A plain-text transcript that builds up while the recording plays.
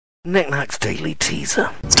Knick-Knack's Daily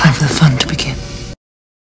Teaser. It's time for the fun to begin.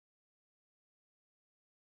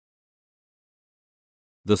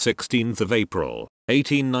 The 16th of April,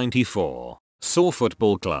 1894, saw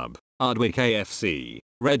Football Club, Ardwick AFC,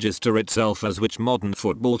 register itself as which modern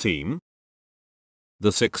football team?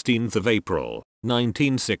 The 16th of April,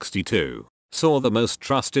 1962, saw the most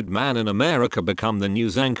trusted man in America become the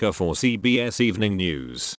news anchor for CBS Evening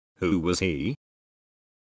News. Who was he?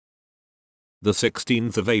 The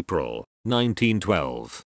 16th of April,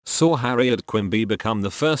 1912, saw Harriet Quimby become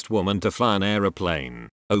the first woman to fly an aeroplane.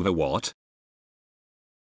 Over what?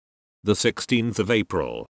 The 16th of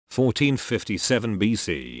April, 1457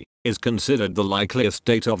 BC, is considered the likeliest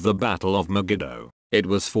date of the Battle of Megiddo. It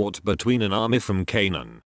was fought between an army from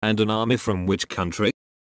Canaan and an army from which country?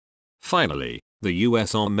 Finally, the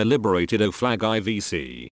US Army liberated Oflag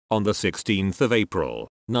IVC on the 16th of April,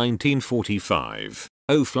 1945.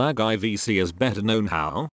 Oflag IVC is better known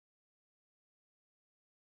how?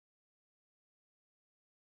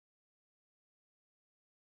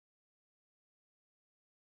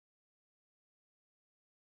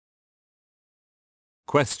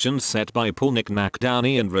 Questions set by Paul Knick-Knack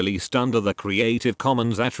Downey and released under the Creative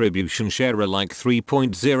Commons Attribution Share Alike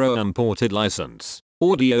 3.0 imported license.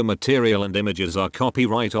 Audio material and images are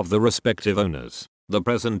copyright of the respective owners. The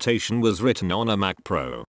presentation was written on a Mac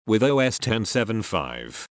Pro with OS X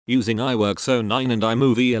 7.5 using iWorks 09 and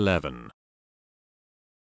iMovie 11.